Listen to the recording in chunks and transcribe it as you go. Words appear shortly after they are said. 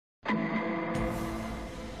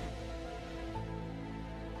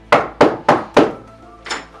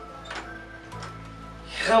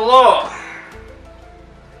Hello!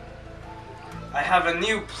 I have a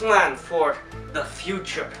new plan for the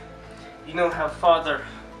future. You know how Father,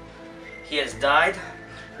 he has died?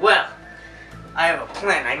 Well, I have a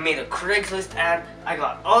plan. I made a Craigslist ad. I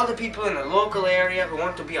got all the people in the local area who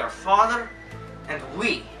want to be our father, and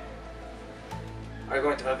we are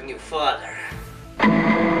going to have a new father.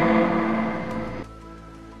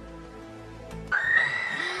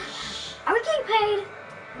 Are we getting paid?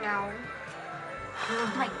 No.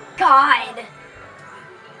 Oh my God.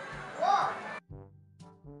 Whoa.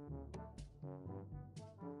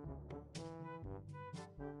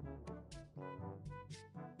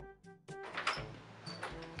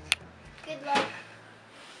 Good luck.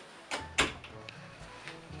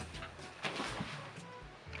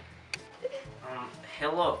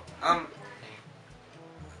 Hello.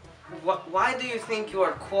 Why do you think you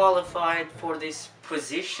are qualified for this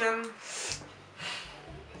position?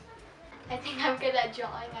 I think I'm good at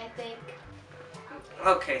drawing, I think.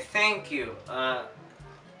 Okay, thank you.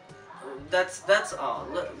 That's all.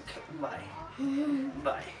 Bye.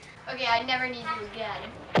 Bye. Okay, I never need you again.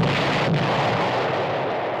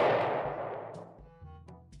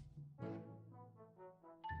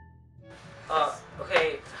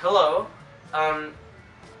 Okay, hello.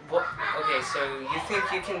 Okay, so you think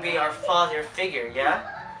you can be our father figure, yeah?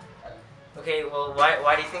 Okay, well,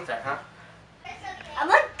 why do you think that, huh? I'm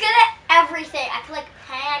like good at everything. I can like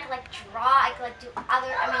paint, I can like draw, I can like do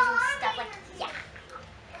other amazing stuff. Like,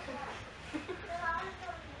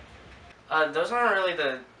 yeah. Those aren't really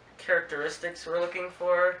the characteristics we're looking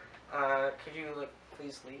for. Could you, like,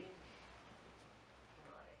 please leave?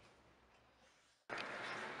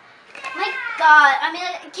 My God, I mean,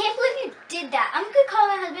 I can't believe you did that. I'm gonna call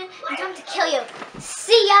my husband and tell him to kill you.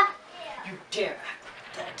 See ya. You dare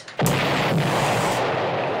that.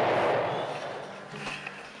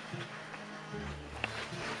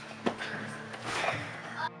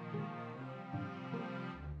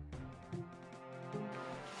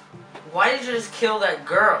 Why did you just kill that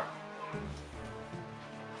girl?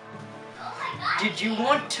 Did you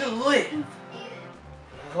want to live?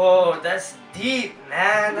 Whoa, that's deep,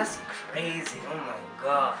 man. That's crazy. Oh my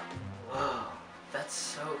God. Whoa, that's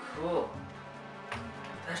so cool.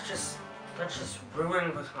 That's just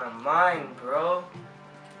ruined with my mind, bro.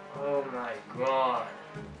 Oh my God.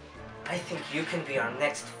 I think you can be our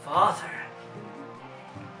next father.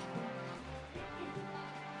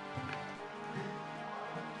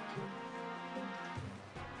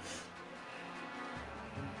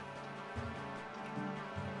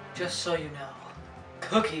 Just so you know,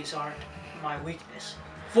 cookies aren't my weakness.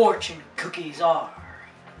 Fortune cookies are.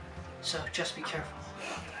 So just be careful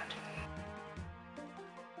about that.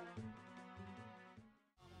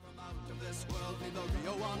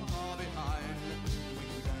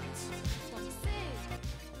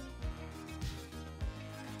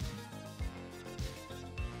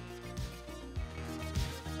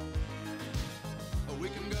 We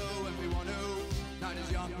can go when we want to. Night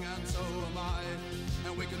is young and so am I.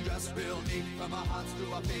 And we can dress real neat from our hearts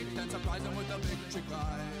to our feet and surprise them with a victory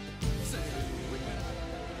cry. Say we can.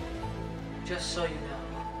 Just so you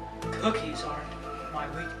know, cookies aren't my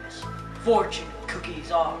weakness. Fortune cookies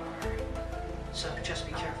are. So just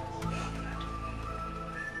be careful about that.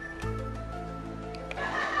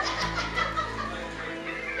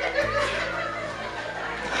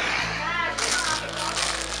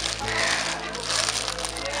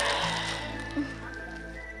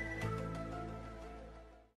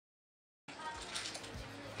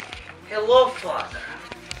 Hello, Father.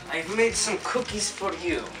 I've made some cookies for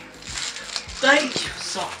you. Thank you,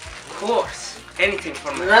 son. Of course. Anything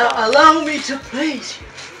for my Now father. allow me to praise you.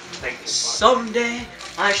 Thank you, Father. Someday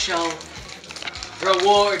I shall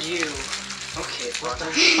reward you Okay, with Father.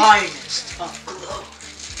 the finest of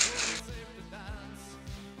clothes.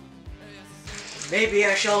 Maybe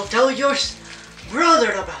I shall tell your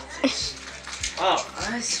brother about this. Oh,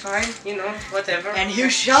 that's fine. You know, whatever. And he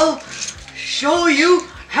shall show you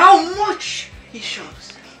how much he shows.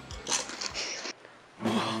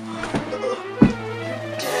 Dare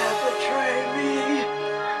betray me.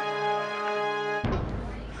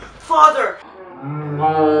 Father!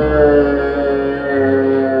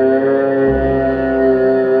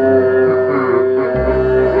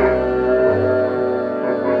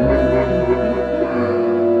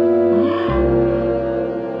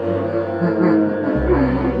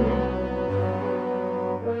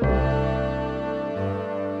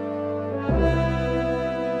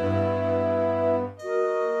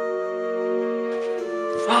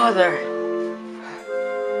 Father,